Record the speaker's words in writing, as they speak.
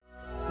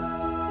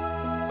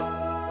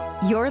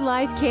Your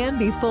life can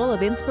be full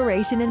of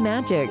inspiration and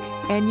magic,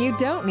 and you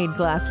don't need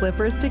glass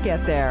slippers to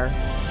get there.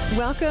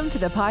 Welcome to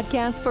the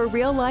podcast for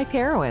Real Life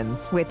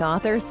Heroines with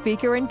author,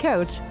 speaker, and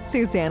coach,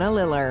 Susanna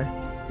Liller.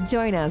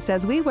 Join us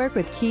as we work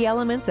with key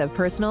elements of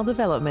personal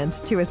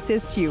development to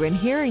assist you in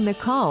hearing the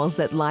calls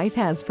that life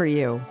has for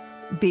you.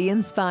 Be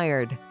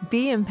inspired,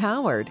 be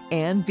empowered,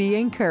 and be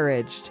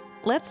encouraged.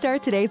 Let's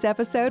start today's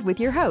episode with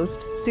your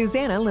host,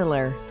 Susanna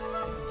Liller.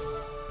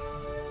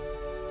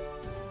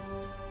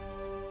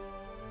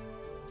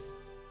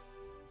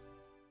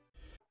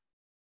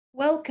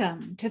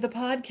 Welcome to the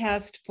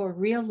podcast for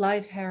Real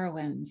Life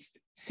Heroines,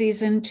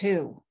 Season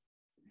 2.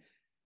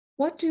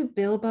 What do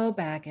Bilbo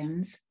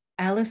Baggins,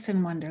 Alice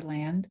in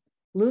Wonderland,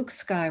 Luke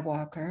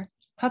Skywalker,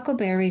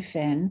 Huckleberry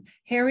Finn,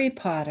 Harry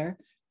Potter,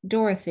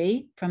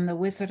 Dorothy from The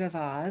Wizard of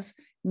Oz,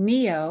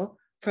 Neo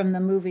from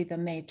the movie The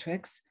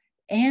Matrix,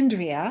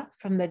 Andrea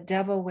from The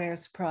Devil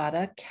Wears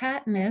Prada,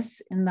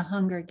 Katniss in The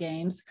Hunger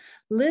Games,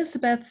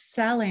 Lisbeth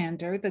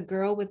Salander, the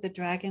girl with the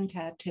dragon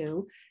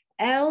tattoo,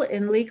 Elle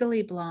in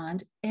Legally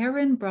Blonde,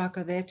 Erin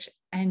Brockovich,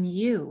 and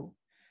you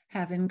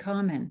have in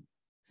common?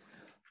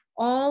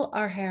 All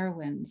are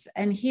heroines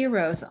and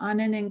heroes on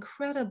an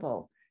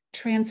incredible,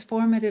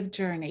 transformative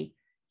journey.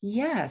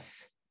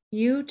 Yes,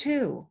 you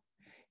too.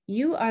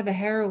 You are the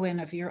heroine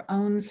of your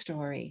own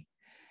story.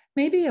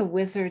 Maybe a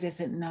wizard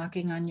isn't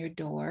knocking on your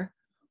door,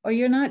 or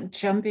you're not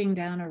jumping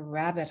down a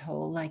rabbit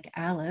hole like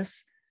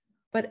Alice,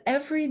 but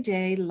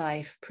everyday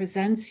life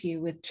presents you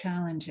with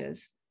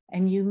challenges,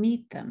 and you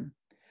meet them,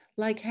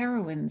 like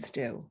heroines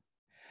do.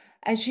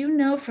 As you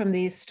know from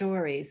these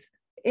stories,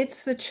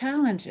 it's the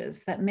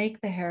challenges that make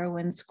the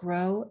heroines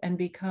grow and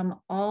become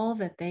all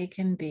that they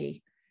can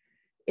be.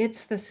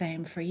 It's the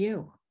same for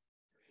you.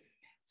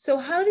 So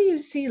how do you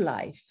see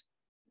life?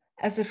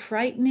 As a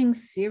frightening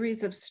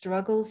series of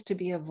struggles to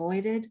be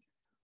avoided,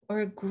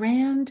 or a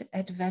grand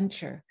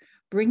adventure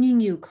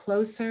bringing you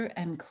closer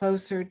and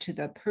closer to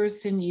the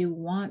person you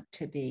want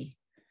to be?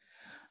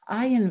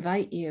 I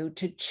invite you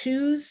to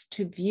choose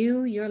to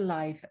view your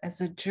life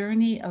as a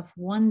journey of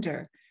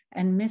wonder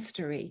and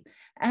mystery,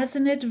 as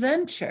an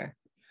adventure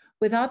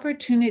with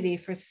opportunity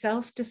for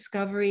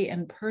self-discovery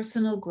and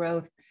personal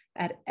growth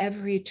at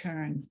every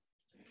turn.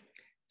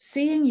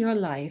 Seeing your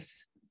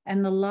life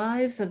and the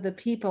lives of the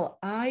people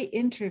I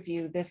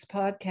interview this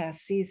podcast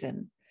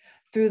season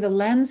through the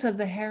lens of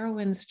the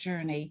heroine's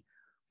journey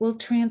will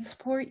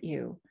transport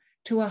you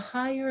to a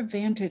higher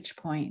vantage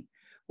point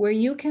where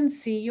you can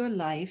see your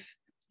life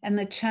and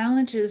the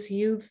challenges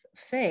you've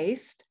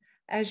faced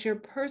as your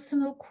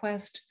personal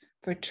quest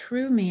for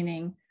true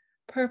meaning,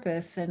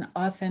 purpose, and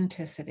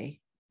authenticity.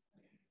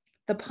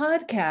 The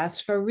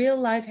podcast for Real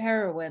Life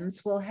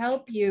Heroines will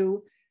help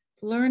you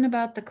learn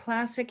about the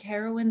classic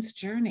heroine's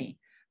journey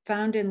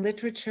found in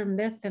literature,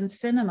 myth, and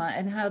cinema,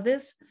 and how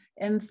this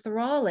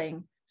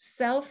enthralling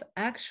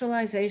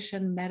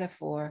self-actualization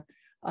metaphor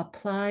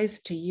applies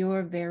to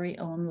your very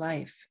own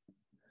life.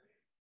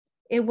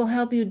 It will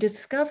help you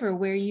discover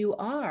where you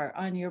are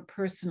on your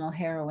personal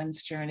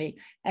heroine's journey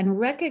and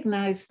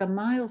recognize the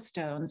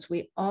milestones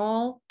we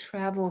all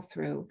travel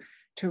through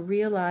to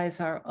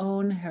realize our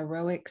own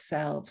heroic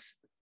selves.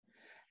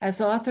 As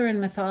author and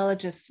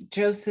mythologist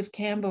Joseph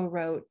Campbell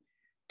wrote,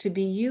 "To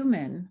be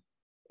human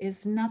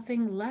is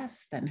nothing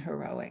less than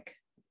heroic."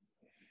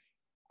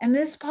 And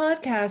this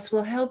podcast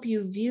will help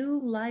you view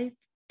life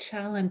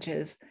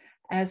challenges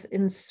as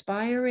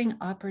inspiring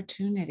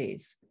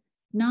opportunities,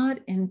 not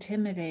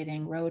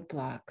intimidating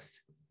roadblocks.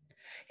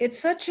 It's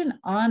such an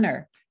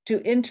honor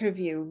to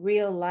interview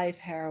real life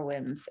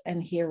heroines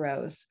and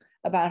heroes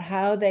about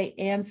how they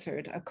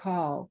answered a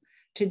call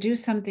to do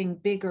something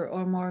bigger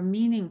or more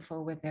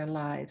meaningful with their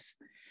lives.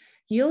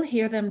 You'll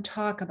hear them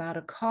talk about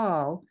a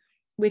call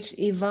which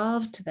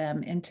evolved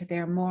them into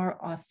their more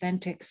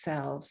authentic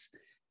selves,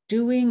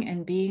 doing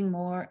and being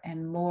more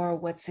and more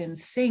what's in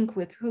sync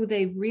with who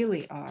they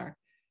really are.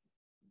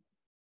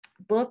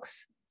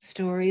 Books,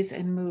 stories,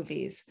 and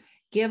movies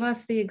give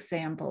us the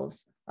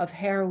examples of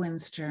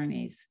heroines'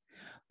 journeys,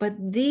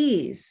 but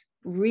these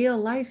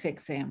real-life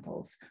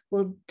examples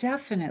will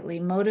definitely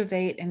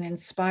motivate and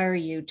inspire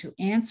you to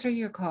answer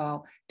your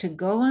call to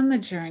go on the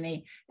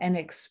journey and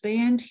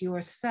expand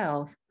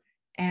yourself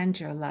and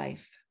your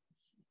life.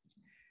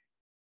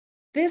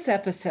 This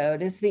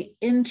episode is the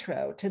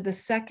intro to the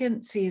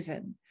second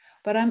season,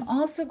 but I'm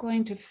also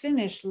going to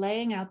finish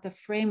laying out the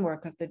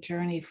framework of the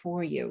journey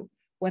for you,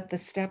 what the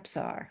steps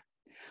are.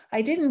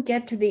 I didn't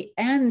get to the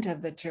end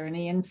of the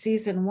journey in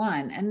season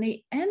 1, and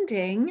the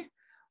ending,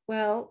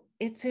 well,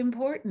 it's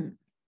important.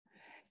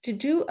 To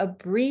do a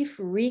brief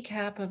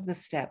recap of the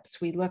steps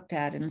we looked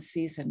at in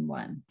season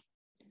 1.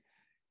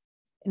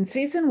 In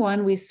season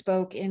 1, we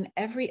spoke in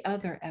every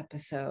other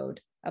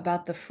episode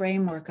about the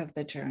framework of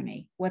the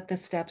journey, what the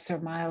steps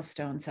or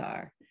milestones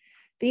are.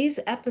 These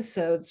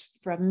episodes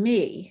from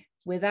me,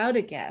 without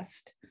a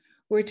guest,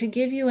 were to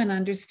give you an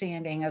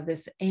understanding of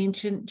this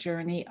ancient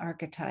journey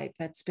archetype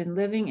that's been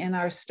living in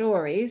our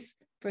stories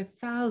for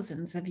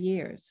thousands of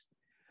years.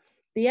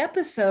 The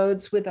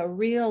episodes with a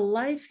real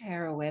life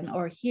heroine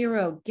or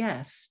hero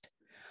guest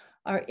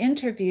are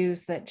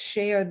interviews that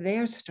share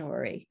their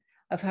story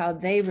of how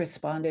they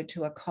responded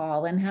to a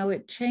call and how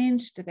it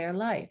changed their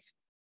life.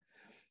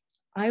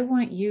 I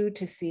want you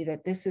to see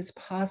that this is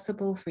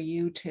possible for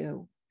you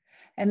too,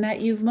 and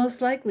that you've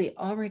most likely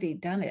already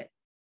done it.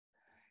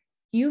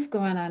 You've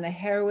gone on a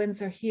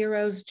heroine's or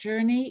hero's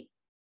journey,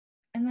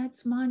 and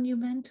that's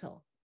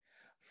monumental.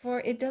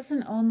 For it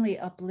doesn't only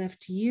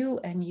uplift you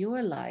and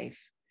your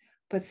life,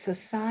 but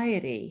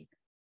society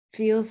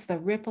feels the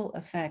ripple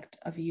effect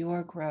of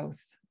your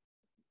growth.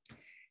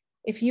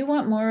 If you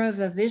want more of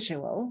a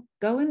visual,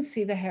 go and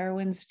see the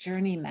Heroine's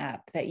Journey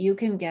map that you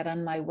can get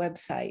on my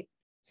website,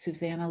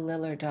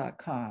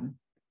 susannaliller.com.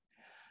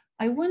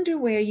 I wonder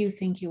where you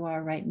think you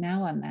are right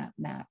now on that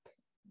map.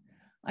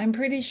 I'm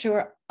pretty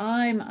sure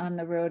I'm on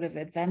the road of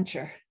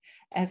adventure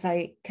as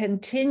I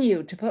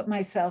continue to put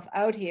myself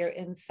out here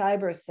in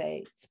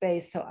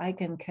cyberspace so I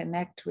can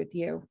connect with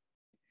you.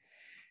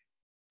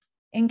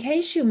 In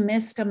case you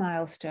missed a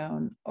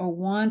milestone or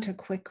want a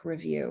quick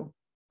review,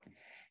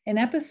 in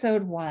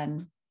episode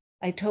 1,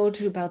 I told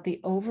you about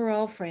the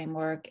overall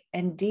framework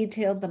and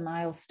detailed the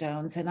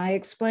milestones, and I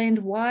explained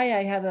why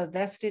I have a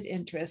vested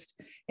interest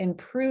in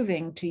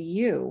proving to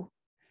you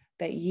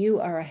that you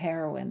are a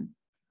heroine.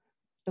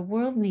 The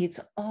world needs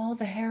all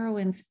the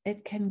heroines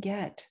it can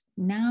get,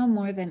 now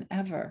more than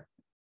ever.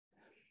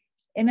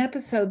 In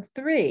episode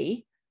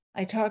 3,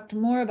 I talked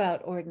more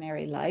about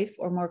ordinary life,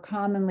 or more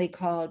commonly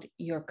called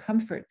your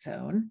comfort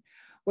zone,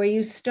 where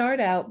you start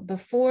out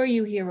before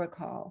you hear a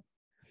call.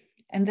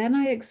 And then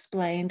I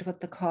explained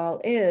what the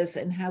call is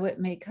and how it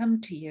may come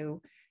to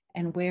you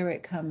and where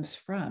it comes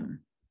from.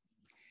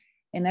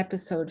 In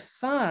episode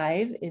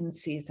 5 in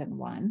season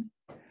 1,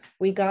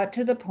 we got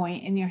to the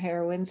point in your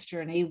heroine's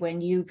journey when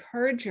you've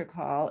heard your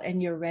call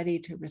and you're ready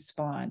to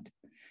respond.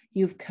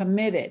 You've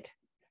committed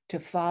to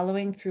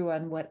following through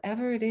on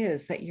whatever it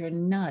is that your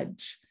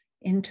nudge,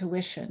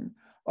 intuition,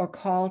 or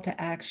call to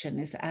action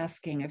is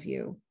asking of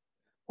you.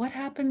 What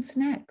happens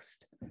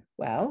next?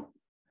 Well,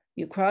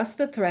 you cross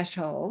the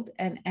threshold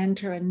and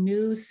enter a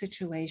new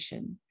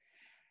situation.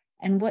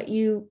 And what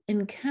you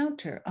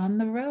encounter on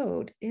the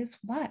road is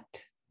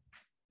what?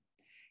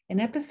 In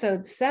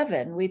episode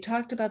 7, we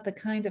talked about the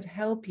kind of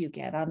help you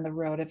get on the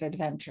road of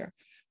adventure,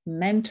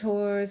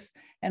 mentors,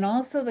 and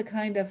also the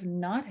kind of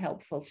not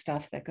helpful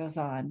stuff that goes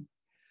on.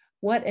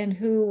 What and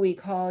who we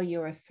call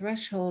your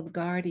threshold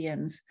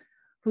guardians,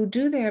 who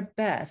do their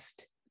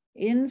best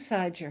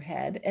inside your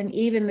head and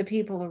even the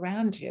people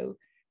around you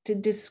to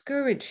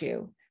discourage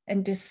you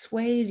and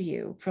dissuade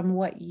you from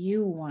what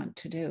you want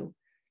to do.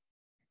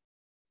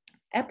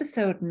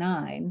 Episode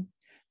 9,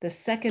 the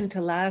second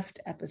to last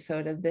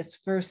episode of this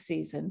first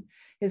season,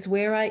 is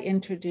where I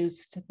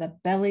introduced the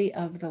belly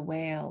of the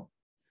whale,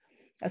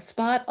 a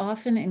spot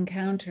often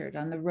encountered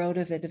on the road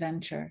of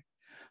adventure,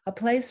 a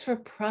place for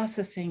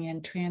processing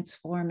and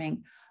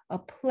transforming, a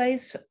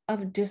place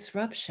of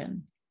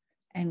disruption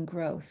and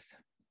growth.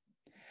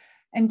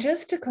 And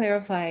just to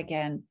clarify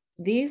again,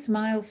 these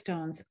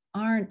milestones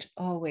aren't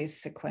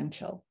always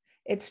sequential.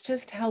 It's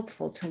just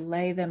helpful to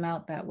lay them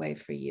out that way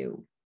for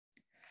you.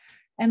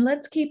 And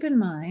let's keep in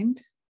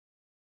mind,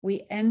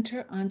 we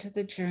enter onto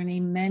the journey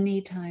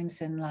many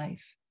times in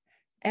life.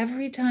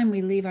 Every time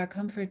we leave our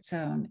comfort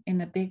zone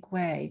in a big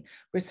way,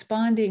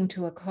 responding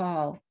to a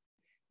call,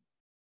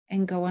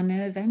 and go on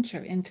an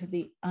adventure into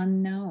the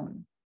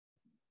unknown.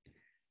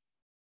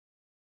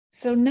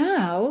 So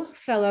now,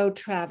 fellow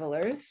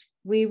travelers,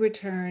 we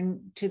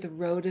return to the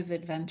road of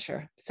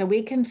adventure so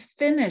we can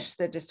finish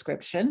the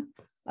description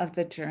of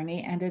the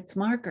journey and its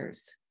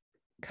markers.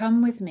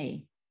 Come with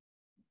me.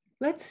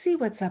 Let's see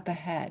what's up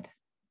ahead.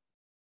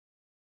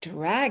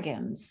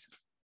 Dragons.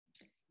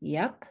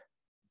 Yep,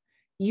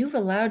 you've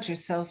allowed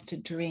yourself to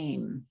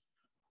dream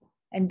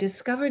and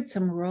discovered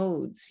some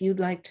roads you'd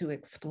like to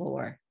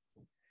explore.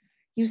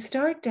 You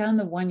start down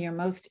the one you're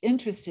most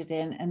interested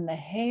in, and the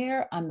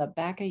hair on the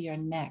back of your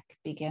neck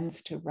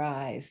begins to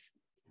rise.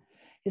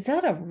 Is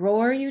that a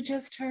roar you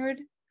just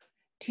heard?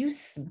 Do you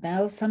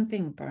smell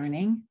something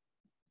burning?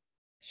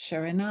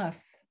 Sure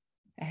enough,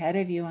 ahead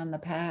of you on the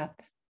path,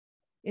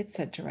 it's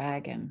a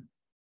dragon.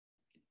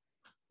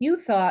 You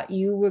thought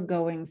you were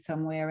going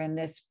somewhere in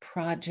this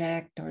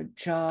project or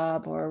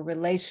job or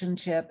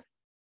relationship,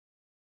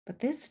 but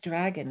this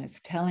dragon is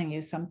telling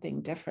you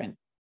something different.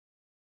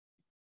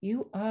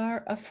 You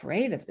are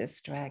afraid of this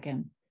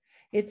dragon.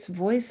 It's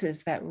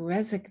voices that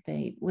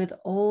resonate with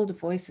old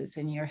voices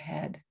in your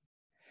head.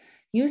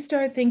 You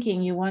start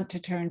thinking you want to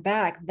turn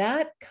back.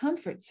 That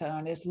comfort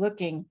zone is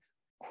looking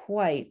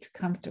quite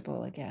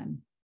comfortable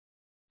again.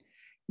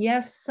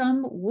 Yes,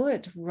 some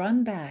would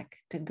run back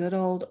to good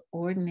old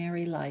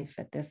ordinary life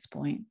at this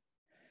point,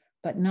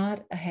 but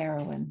not a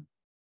heroine.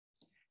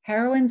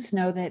 Heroines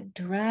know that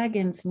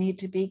dragons need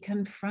to be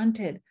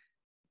confronted,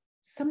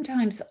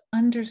 sometimes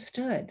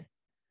understood.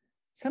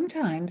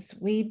 Sometimes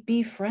we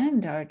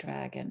befriend our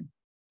dragon.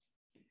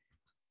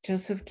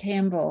 Joseph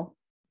Campbell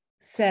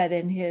said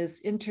in his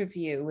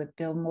interview with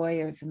Bill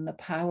Moyers in The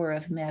Power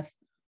of Myth,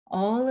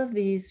 All of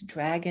these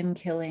dragon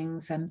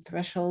killings and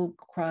threshold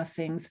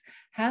crossings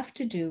have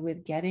to do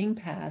with getting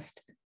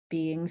past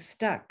being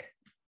stuck.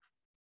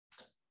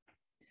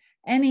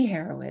 Any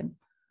heroine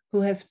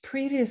who has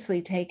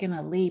previously taken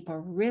a leap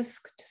or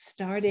risked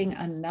starting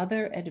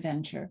another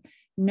adventure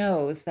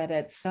knows that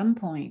at some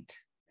point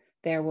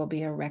there will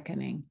be a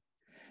reckoning,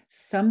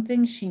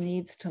 something she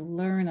needs to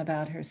learn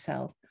about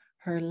herself,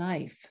 her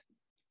life.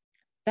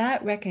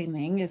 That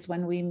reckoning is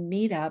when we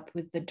meet up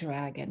with the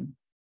dragon.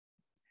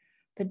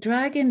 The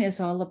dragon is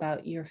all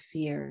about your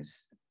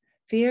fears,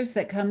 fears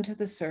that come to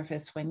the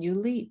surface when you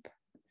leap,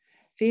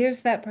 fears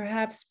that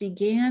perhaps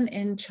began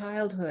in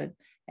childhood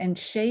and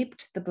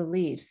shaped the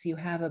beliefs you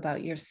have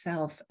about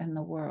yourself and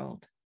the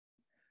world.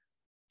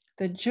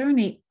 The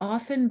journey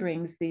often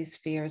brings these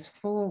fears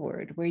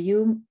forward, where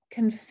you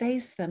can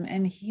face them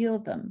and heal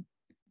them,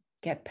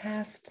 get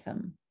past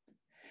them.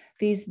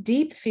 These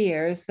deep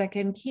fears that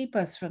can keep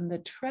us from the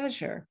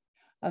treasure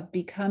of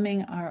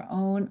becoming our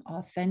own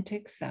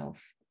authentic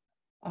self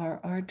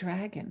are our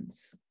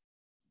dragons.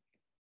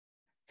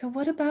 So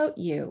what about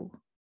you?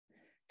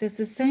 Does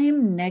the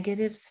same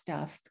negative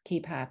stuff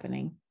keep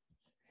happening?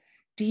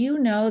 Do you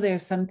know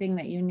there's something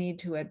that you need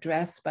to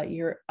address, but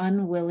you're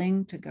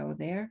unwilling to go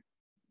there?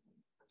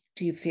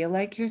 Do you feel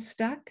like you're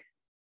stuck?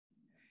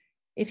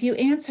 If you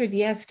answered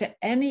yes to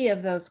any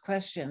of those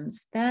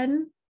questions,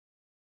 then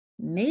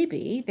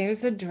maybe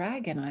there's a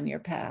dragon on your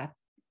path.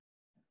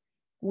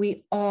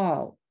 We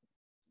all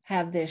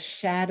have this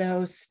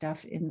shadow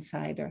stuff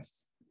inside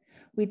us.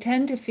 We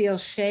tend to feel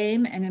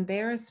shame and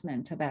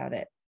embarrassment about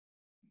it.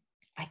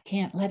 I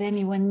can't let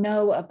anyone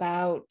know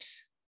about.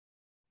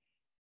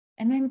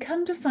 And then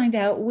come to find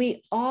out,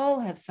 we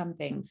all have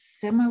something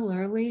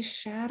similarly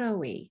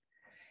shadowy.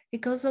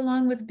 It goes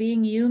along with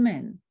being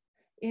human.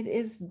 It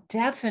is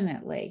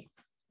definitely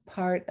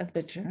part of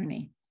the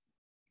journey.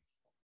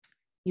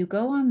 You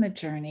go on the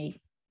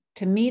journey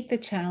to meet the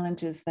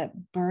challenges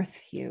that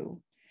birth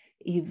you,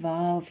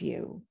 evolve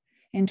you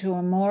into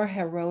a more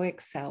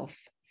heroic self,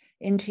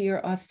 into your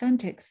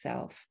authentic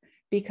self,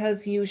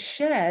 because you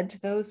shed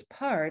those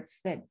parts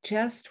that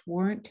just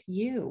weren't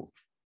you.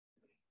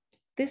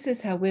 This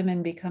is how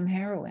women become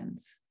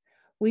heroines.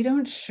 We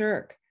don't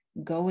shirk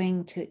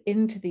going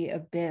into the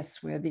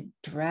abyss where the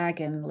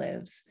dragon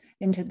lives,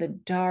 into the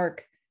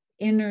dark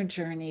inner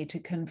journey to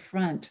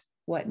confront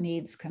what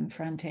needs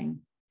confronting.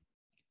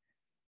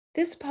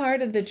 This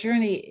part of the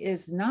journey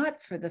is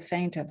not for the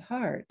faint of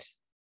heart.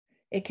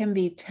 It can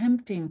be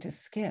tempting to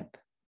skip.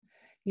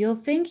 You'll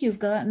think you've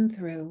gotten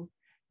through,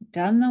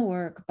 done the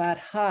work, but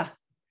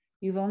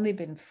you've only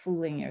been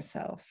fooling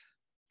yourself.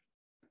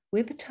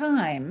 With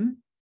time,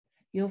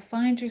 you'll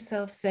find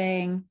yourself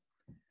saying,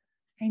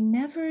 I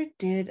never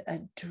did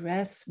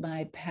address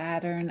my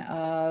pattern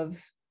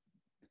of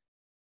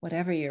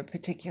whatever your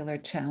particular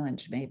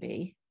challenge may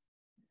be.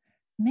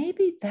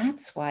 Maybe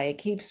that's why it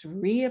keeps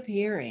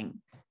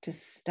reappearing to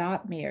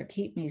stop me or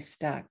keep me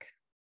stuck.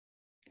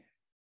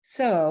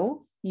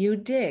 So you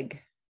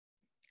dig.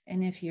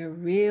 And if you're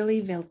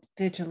really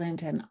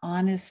vigilant and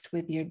honest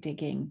with your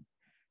digging,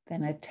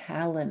 then a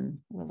talon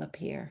will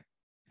appear,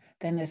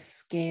 then a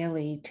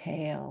scaly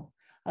tail,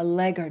 a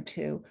leg or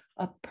two,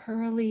 a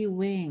pearly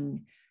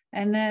wing,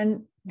 and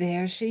then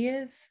there she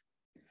is,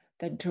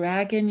 the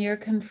dragon you're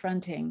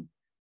confronting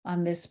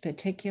on this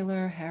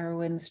particular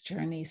heroine's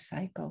journey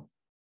cycle.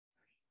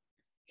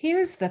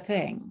 Here's the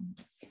thing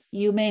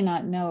you may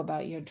not know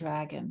about your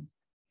dragon.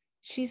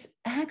 She's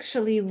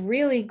actually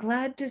really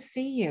glad to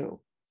see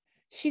you.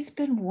 She's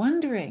been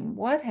wondering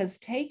what has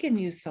taken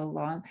you so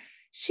long.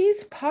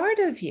 She's part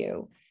of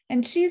you,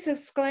 and she's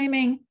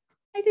exclaiming,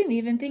 I didn't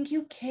even think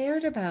you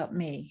cared about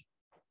me.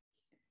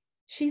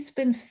 She's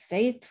been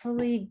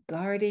faithfully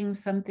guarding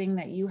something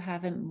that you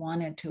haven't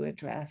wanted to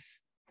address,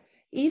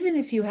 even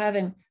if you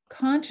haven't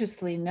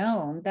consciously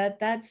known that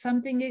that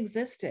something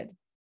existed.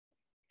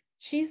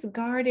 She's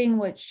guarding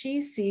what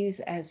she sees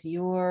as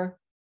your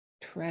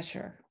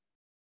treasure.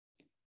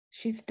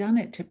 She's done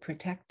it to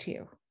protect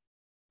you.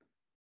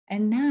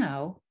 And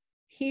now,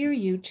 here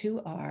you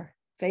two are,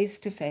 face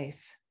to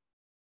face.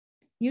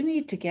 You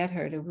need to get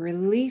her to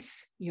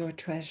release your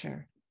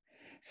treasure,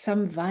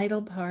 some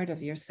vital part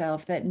of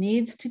yourself that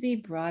needs to be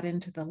brought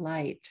into the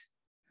light.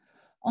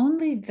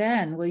 Only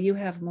then will you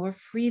have more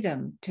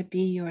freedom to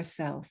be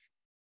yourself.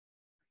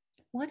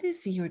 What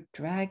is your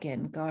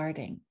dragon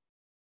guarding?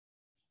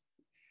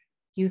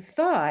 You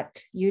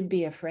thought you'd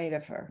be afraid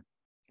of her,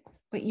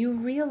 but you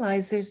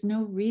realize there's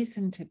no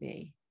reason to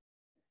be.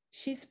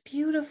 She's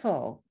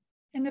beautiful.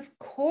 And of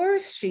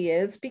course she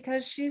is,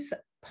 because she's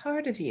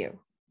part of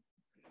you.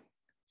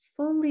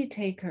 Fully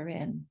take her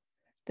in,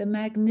 the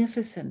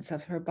magnificence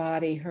of her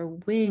body, her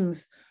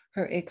wings,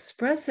 her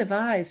expressive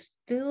eyes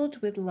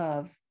filled with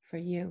love for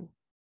you.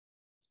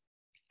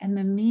 And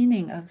the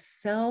meaning of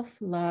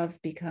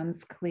self-love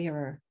becomes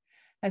clearer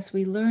as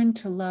we learn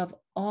to love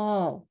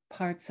all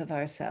parts of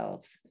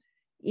ourselves,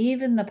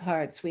 even the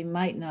parts we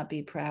might not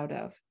be proud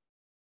of.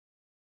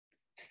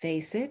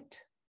 Face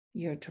it,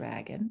 your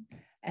dragon,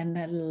 and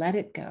then let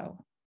it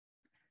go.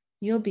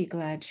 You'll be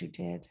glad you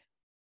did.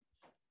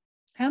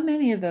 How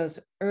many of those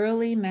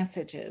early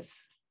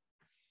messages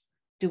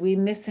do we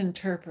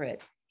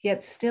misinterpret,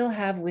 yet still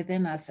have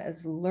within us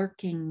as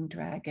lurking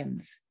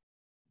dragons?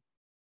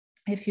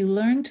 If you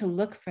learn to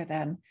look for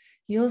them,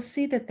 you'll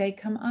see that they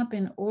come up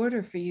in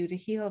order for you to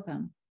heal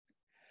them.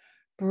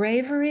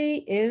 Bravery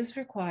is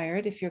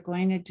required if you're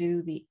going to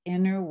do the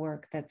inner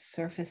work that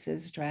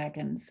surfaces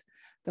dragons,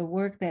 the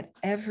work that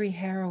every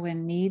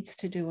heroine needs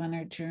to do on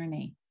her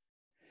journey.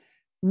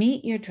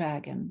 Meet your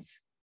dragons,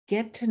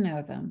 get to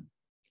know them,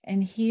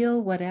 and heal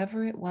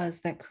whatever it was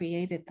that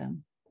created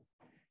them.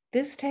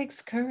 This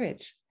takes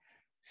courage.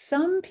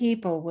 Some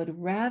people would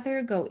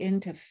rather go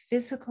into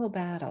physical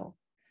battle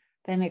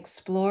than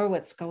explore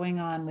what's going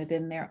on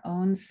within their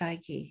own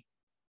psyche.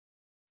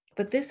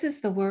 But this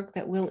is the work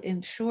that will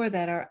ensure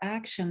that our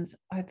actions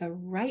are the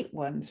right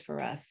ones for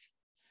us.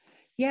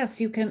 Yes,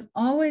 you can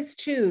always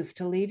choose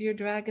to leave your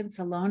dragons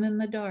alone in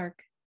the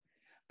dark,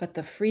 but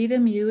the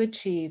freedom you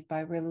achieve by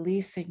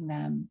releasing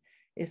them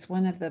is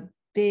one of the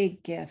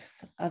big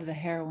gifts of the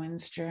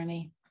heroine's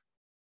journey.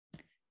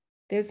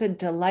 There's a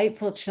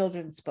delightful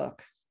children's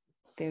book,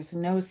 There's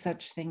No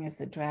Such Thing as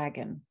a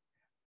Dragon,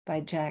 by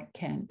Jack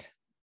Kent.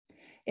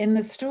 In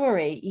the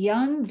story,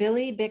 young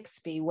Billy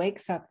Bixby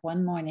wakes up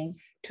one morning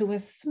to a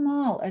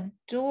small,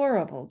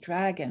 adorable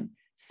dragon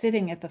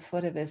sitting at the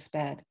foot of his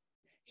bed.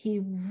 He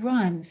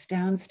runs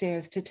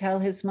downstairs to tell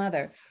his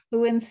mother,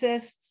 who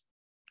insists,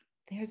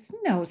 "There's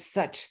no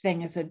such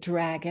thing as a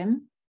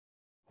dragon."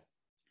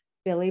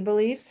 Billy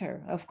believes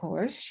her, of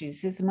course,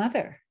 she's his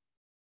mother,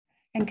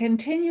 and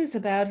continues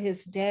about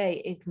his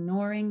day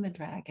ignoring the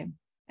dragon,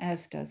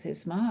 as does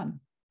his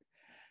mom.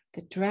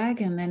 The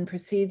dragon then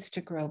proceeds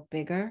to grow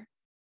bigger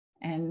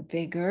and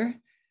bigger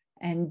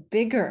and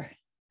bigger.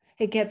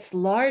 It gets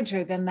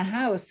larger than the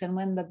house, and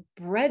when the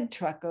bread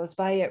truck goes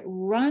by, it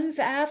runs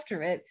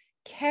after it,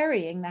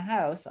 carrying the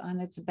house on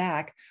its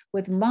back,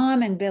 with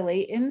Mom and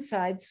Billy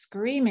inside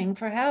screaming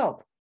for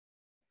help.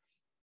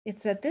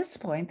 It's at this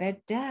point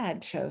that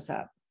Dad shows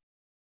up.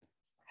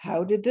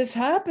 "How did this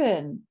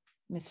happen?"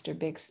 Mr.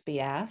 Bixby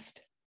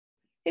asked.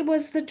 "It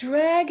was the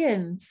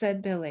dragon,"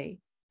 said Billy.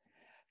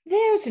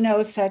 "There's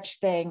no such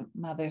thing,"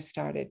 Mother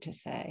started to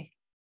say.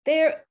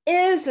 "There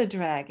is a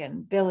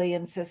dragon," Billy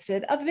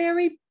insisted, "a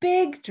very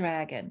big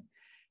dragon."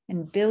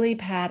 And Billy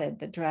patted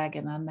the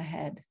dragon on the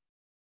head.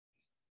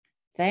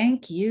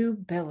 Thank you,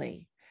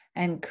 Billy.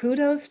 And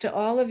kudos to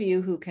all of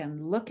you who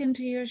can look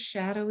into your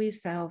shadowy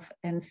self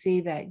and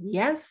see that,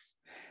 yes,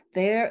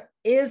 there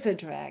is a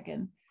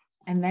dragon,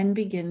 and then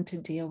begin to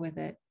deal with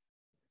it.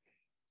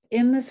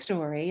 In the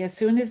story, as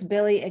soon as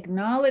Billy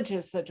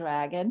acknowledges the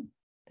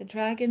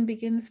dragon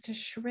begins to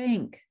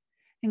shrink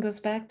and goes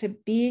back to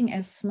being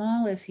as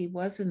small as he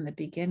was in the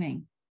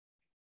beginning.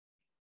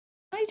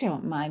 "I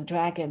don't mind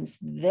dragons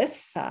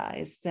this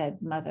size,"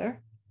 said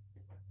Mother.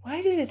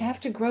 "Why did it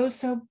have to grow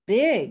so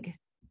big?"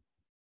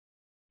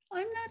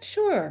 "I'm not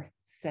sure,"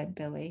 said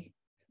Billy,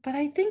 "but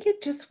I think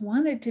it just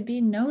wanted to be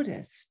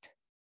noticed."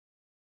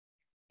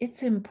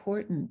 It's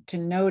important to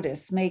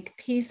notice, make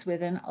peace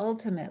with, and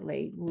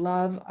ultimately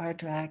love our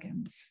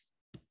dragons.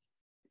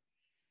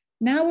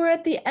 Now we're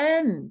at the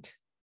end.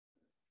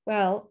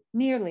 Well,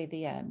 nearly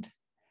the end.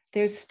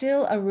 There's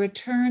still a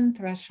return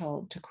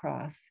threshold to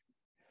cross.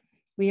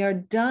 We are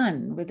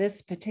done with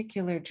this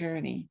particular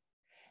journey,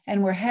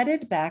 and we're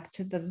headed back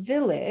to the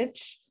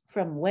village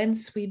from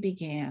whence we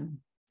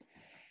began.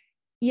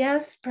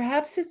 Yes,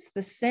 perhaps it's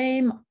the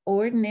same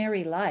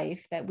ordinary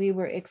life that we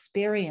were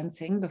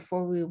experiencing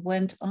before we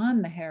went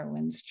on the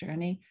heroine's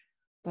journey,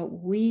 but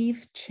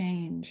we've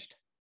changed.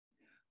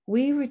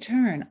 We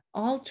return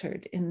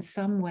altered in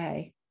some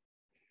way.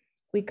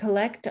 We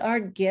collect our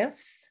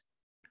gifts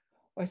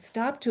or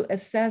stop to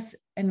assess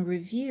and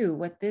review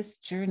what this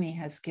journey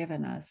has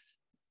given us.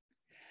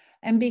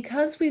 And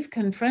because we've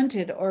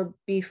confronted or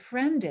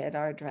befriended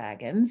our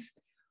dragons,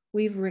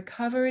 we've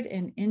recovered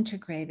and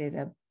integrated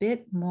a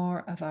bit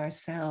more of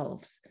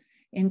ourselves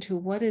into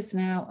what is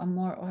now a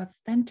more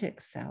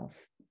authentic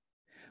self.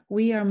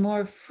 We are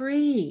more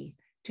free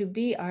to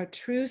be our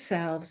true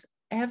selves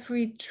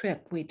every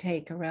trip we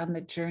take around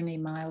the journey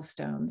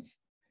milestones.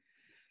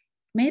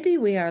 Maybe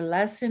we are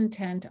less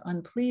intent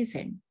on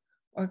pleasing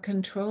or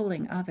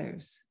controlling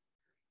others,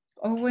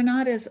 or we're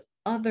not as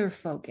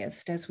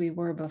other-focused as we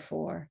were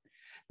before.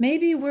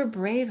 Maybe we're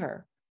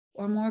braver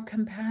or more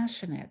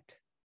compassionate.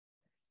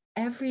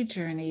 Every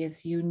journey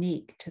is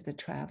unique to the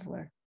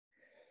traveler.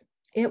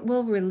 It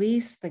will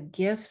release the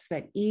gifts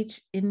that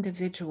each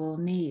individual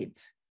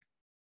needs.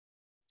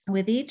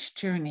 With each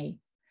journey,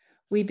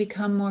 we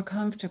become more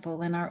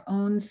comfortable in our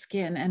own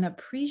skin and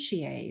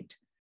appreciate,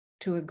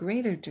 to a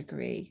greater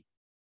degree,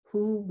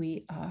 who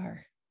we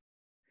are.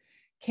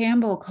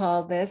 Campbell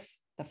called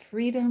this the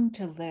freedom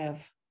to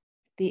live,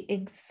 the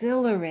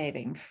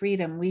exhilarating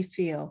freedom we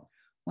feel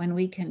when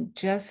we can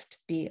just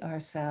be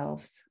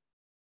ourselves.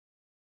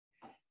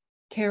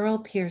 Carol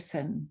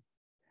Pearson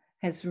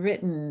has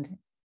written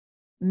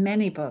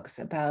many books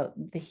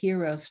about the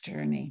hero's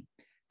journey.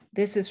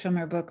 This is from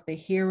her book, The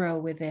Hero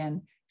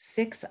Within,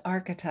 6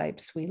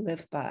 archetypes we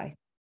live by.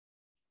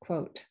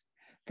 Quote,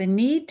 "The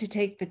need to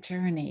take the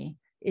journey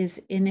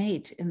is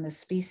innate in the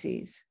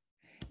species.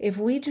 If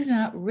we do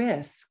not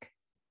risk,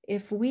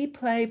 if we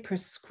play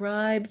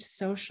prescribed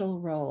social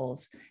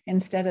roles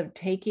instead of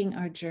taking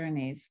our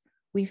journeys,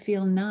 we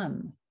feel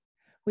numb.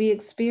 We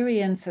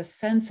experience a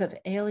sense of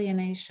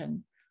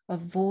alienation, a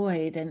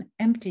void and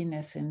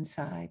emptiness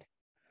inside.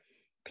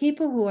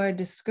 People who are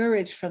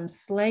discouraged from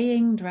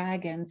slaying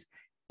dragons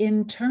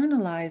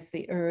internalize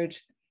the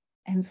urge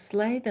and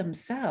slay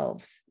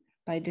themselves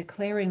by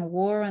declaring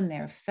war on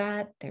their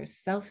fat, their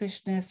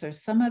selfishness, or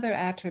some other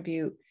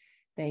attribute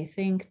they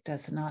think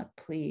does not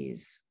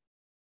please."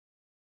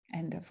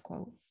 End of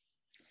quote.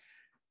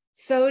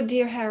 So,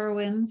 dear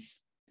heroines,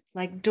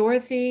 like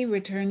Dorothy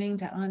returning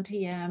to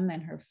Auntie Em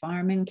and her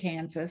farm in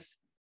Kansas,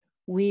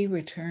 we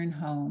return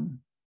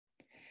home.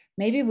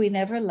 Maybe we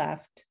never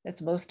left, as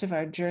most of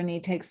our journey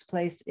takes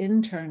place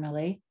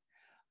internally,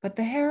 but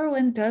the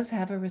heroine does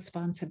have a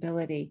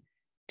responsibility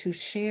to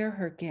share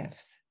her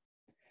gifts.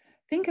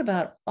 Think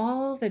about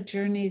all the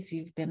journeys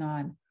you've been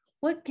on.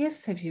 What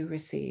gifts have you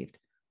received?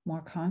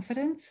 More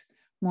confidence?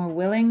 More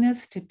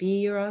willingness to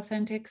be your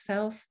authentic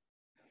self?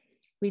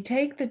 We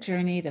take the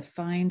journey to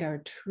find our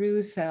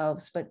true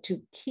selves, but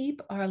to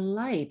keep our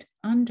light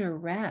under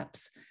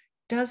wraps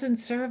doesn't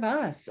serve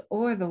us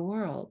or the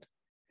world.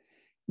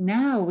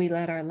 Now we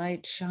let our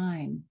light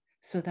shine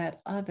so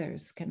that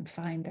others can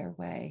find their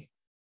way.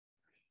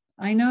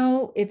 I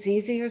know it's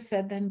easier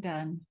said than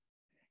done.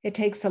 It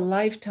takes a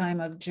lifetime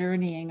of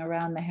journeying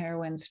around the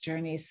heroine's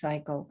journey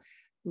cycle,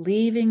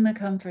 leaving the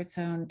comfort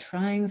zone,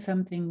 trying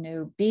something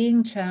new,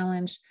 being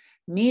challenged,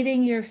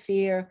 meeting your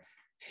fear.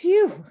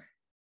 Phew!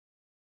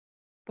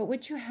 But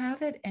would you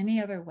have it any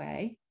other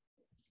way?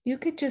 You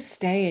could just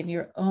stay in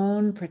your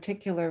own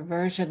particular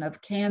version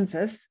of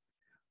Kansas,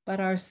 but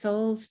our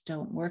souls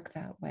don't work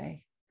that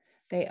way.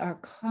 They are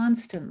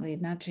constantly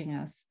nudging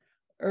us,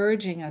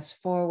 urging us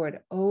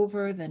forward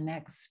over the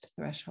next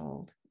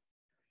threshold.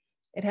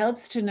 It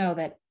helps to know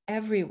that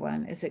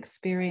everyone is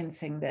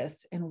experiencing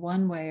this in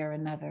one way or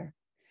another.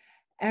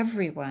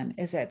 Everyone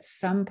is at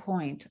some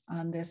point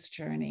on this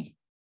journey.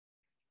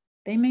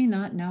 They may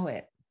not know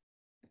it,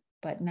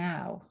 but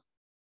now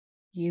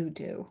you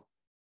do.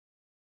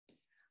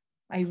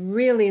 I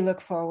really look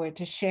forward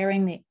to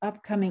sharing the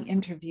upcoming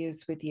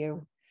interviews with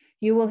you.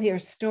 You will hear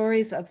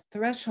stories of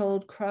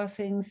threshold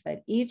crossings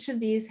that each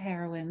of these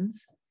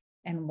heroines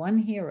and one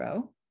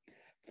hero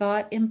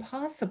thought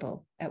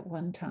impossible at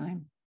one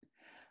time.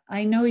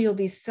 I know you'll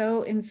be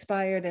so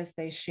inspired as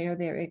they share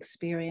their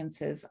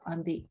experiences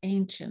on the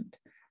ancient,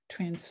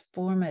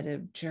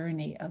 transformative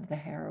journey of the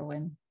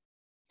heroine.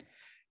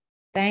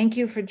 Thank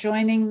you for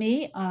joining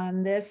me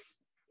on this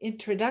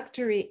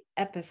introductory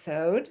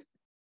episode.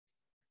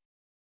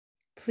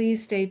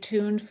 Please stay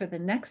tuned for the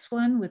next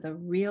one with a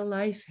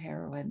real-life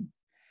heroine.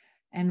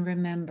 And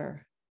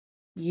remember,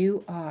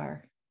 you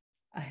are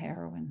a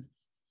heroine.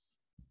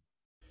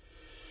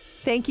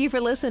 Thank you for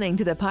listening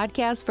to the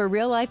podcast for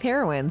Real Life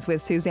Heroines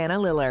with Susanna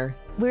Liller.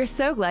 We're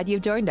so glad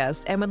you've joined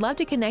us and would love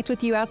to connect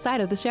with you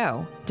outside of the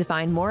show. To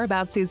find more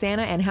about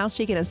Susanna and how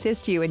she can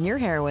assist you in your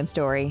heroine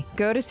story,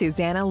 go to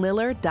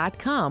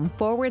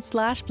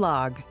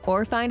susannaliller.com/blog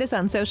or find us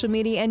on social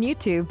media and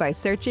YouTube by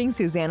searching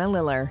Susanna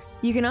Liller.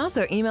 You can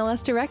also email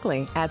us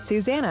directly at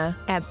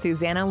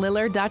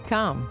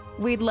susanna@susannaliller.com.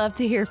 We'd love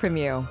to hear from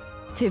you.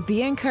 To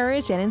be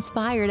encouraged and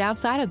inspired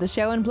outside of the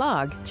show and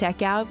blog,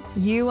 check out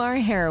You Are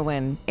a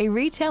Heroine, a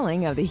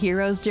retelling of the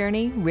hero's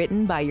journey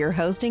written by your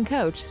host and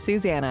coach,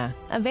 Susanna,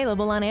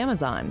 available on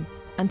Amazon.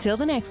 Until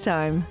the next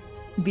time,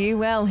 be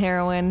well,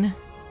 heroine.